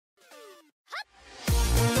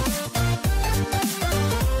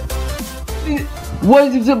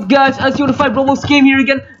What is up, guys? As you notified, Roblox came here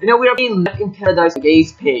again, and now we are being left in paradise with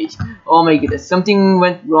Ace page. Oh my goodness, something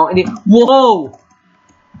went wrong. And whoa!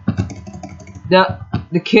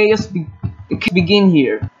 The chaos begin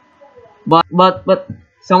here. But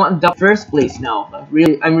someone died first place now.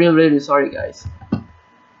 I'm really sorry, guys.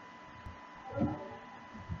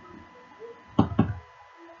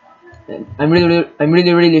 And I'm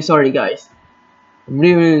really sorry, guys. I'm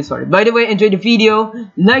really sorry. By the way, enjoy the video,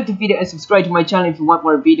 like the video, and subscribe to my channel if you want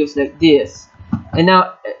more videos like this. And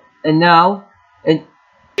now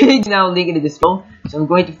page now link in the description. So I'm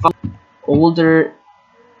going to find older.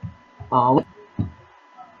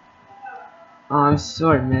 I'm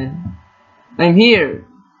sorry, man. I'm here.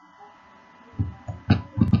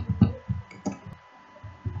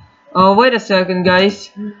 Oh, wait a second,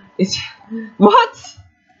 guys. It's what?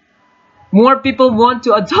 More people want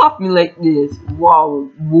to adopt me like this. Wow,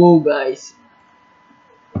 whoa, guys.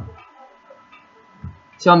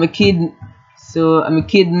 So I'm a kid. So I'm a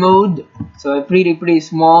kid mode. So I'm pretty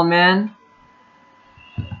small, man.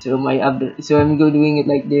 So I'm doing it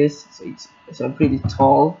like this. So I'm pretty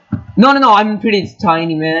tall. No, I'm pretty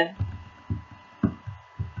tiny, man.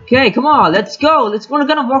 Okay, come on, let's go. We're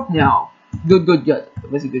gonna walk now. Good. That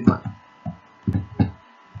was a good one.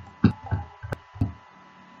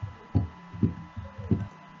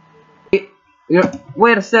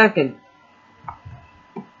 Wait a second.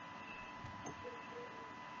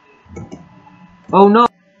 Oh no,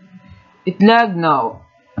 it lagged now.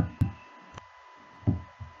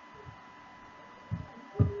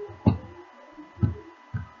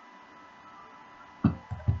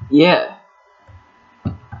 Yeah.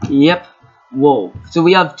 Yep. Whoa. So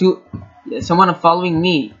we have two. Yeah, someone following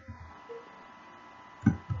me.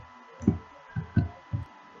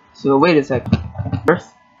 So wait a second. Where's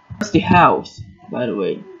the house, by the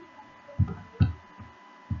way?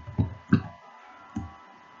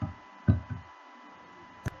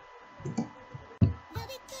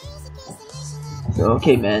 So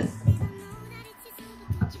okay, man.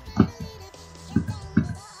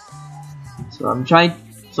 So I'm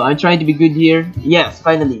trying to be good here. Yes,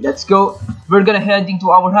 finally. Let's go. We're gonna head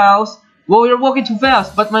into our house. Whoa, we're walking too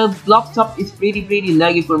fast, but my laptop is pretty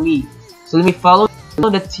laggy for me. So let me follow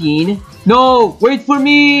the teen. No, wait for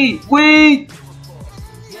me.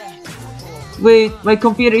 Wait, my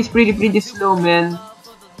computer is pretty slow, man.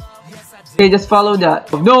 Okay, just follow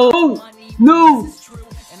that. No.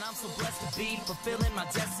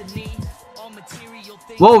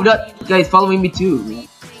 Whoa, that guy's following me too.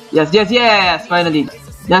 Yes, finally.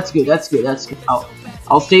 That's good.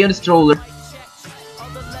 I'll stay on the stroller.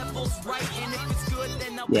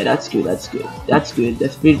 Yeah, that's good. That's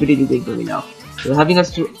pretty big for me now. So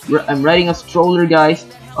I'm riding a stroller, guys.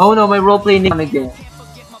 Oh no, my roleplay name again.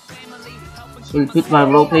 So we put my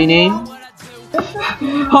roleplay name.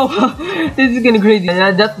 Oh, this is gonna crazy.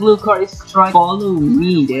 That blue car is trying to follow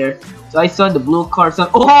me there. So I saw the blue car. So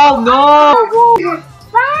oh no!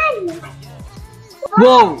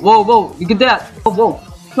 Whoa! Look at that! Whoa!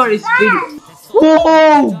 Car is big.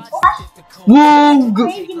 Whoa!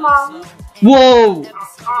 Crazy mom. Whoa!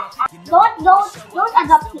 Don't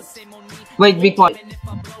adopt me. Wait, big boy.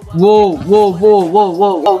 Whoa!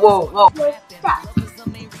 You're stuck.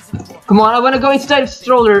 Come on, I wanna go inside the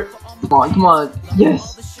stroller. Come on.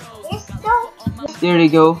 Yes. You're still. There you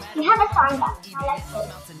go. You haven't found that. Now let's go.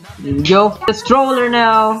 There we go. The stroller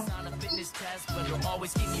now.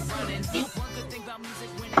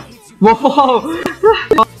 Whoa!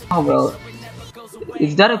 Oh well.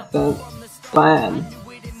 Is that a fan?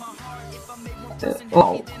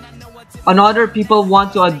 Oh. Another people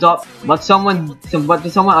want to adopt, but someone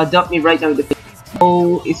adopt me right now.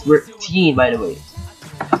 Oh, it's 13, by the way.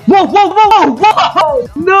 Whoa!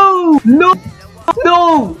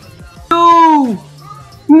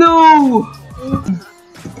 No!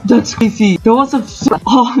 That's crazy. That was a.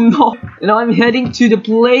 Oh no! Now I'm heading to the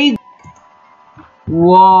play.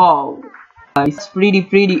 Wow, it's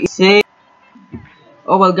pretty safe.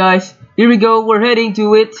 Oh well, guys, here we go. We're heading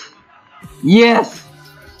to it. Yes.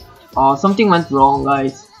 Oh, something went wrong,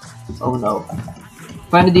 guys. Oh no.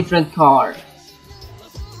 Find a different car.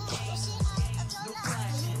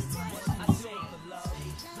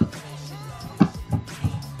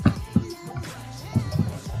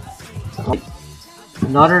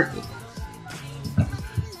 Another.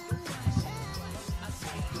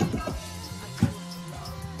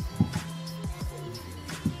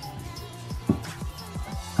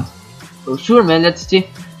 Oh sure, man. Let's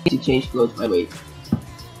change clothes. By the way.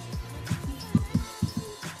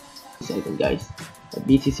 Second, guys. My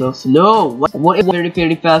PC is so slow. What is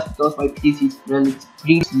very fast because my PC is really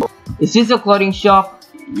pretty slow. Is this a clothing shop?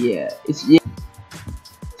 Yeah, it's yeah.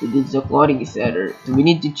 So this is a clothing setter. So we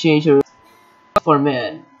need to change her for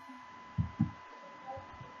men.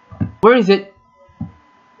 Where is it?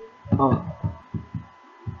 Oh,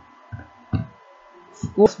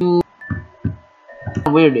 of course you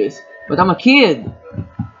where it is. But I'm a kid.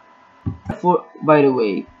 For by the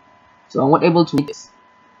way, so I'm not able to read this.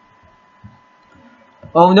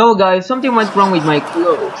 Oh no, guys! Something went wrong with my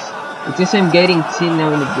clothes. It says I'm getting thin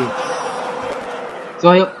now in a bit. So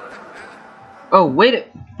I. Oh wait,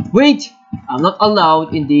 wait! I'm not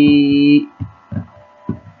allowed in the.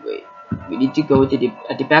 Wait, we need to go to the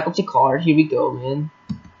at the back of the car. Here we go, man.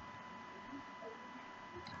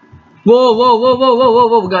 Whoa, whoa, whoa, whoa, whoa, whoa,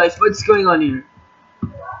 whoa, guys! What's going on here?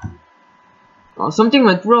 Oh, something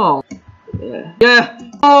went wrong. Yeah. Yeah.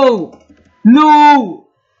 Oh no!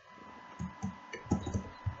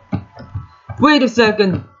 Wait a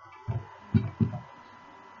second.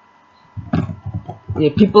 Yeah,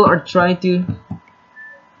 people are trying to.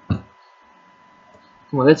 Come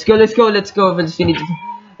on, let's go, let's go, let's go. I just need to.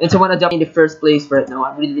 And someone adopt in the first place right now.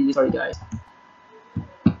 I'm really, really sorry, guys.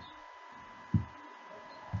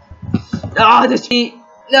 Ah, the tree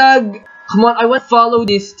lag. Come on, I want to follow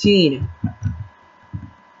this teen.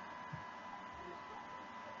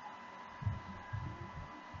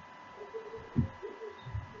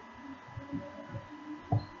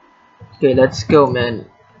 Okay, let's go, man.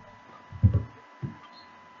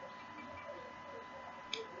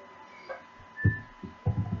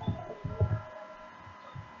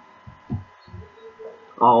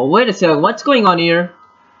 Oh, wait a second. What's going on here?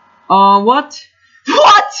 What?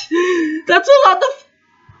 What? That's a lot of.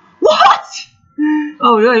 What?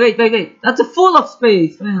 Oh, wait. That's a full of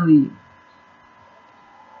space, finally.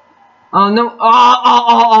 Oh no!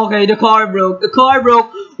 Okay. The car broke. The car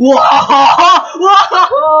broke. Whoa!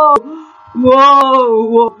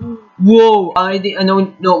 Whoa! I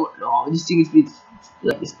no. This thing is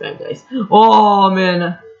like this bad, guys. Oh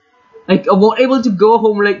man! Like I won't able to go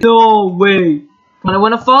home. Like no way! But I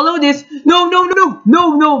wanna follow this. No! I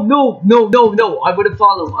wanna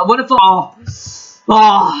follow.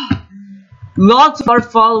 Lots are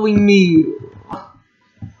following me.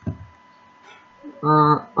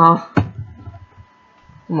 Come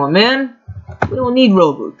on, man. We don't need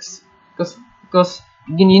Robux. Because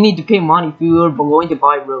you need to pay money if you're going to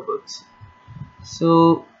buy Robux.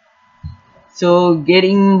 So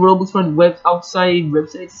getting Robux from outside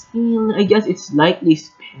websites, I guess it's likely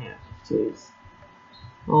spam. So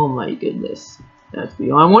oh my goodness. That's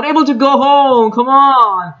beyond. I'm not able to go home. Come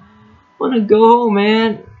on. I wanna go home,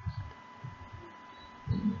 man.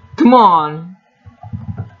 Come on.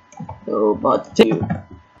 Oh, but you.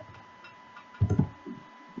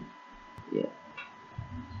 Yeah.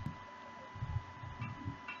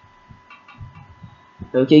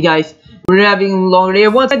 Okay, guys, we're having a long day.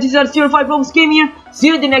 Once this is 05 Roblox Game here. See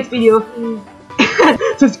you in the next video.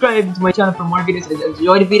 Subscribe to my channel for more videos. And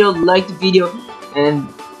enjoy the video, like the video, and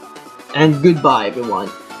goodbye, everyone.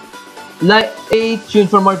 Stay tuned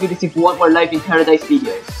for more videos if you want more life in paradise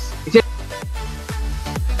videos.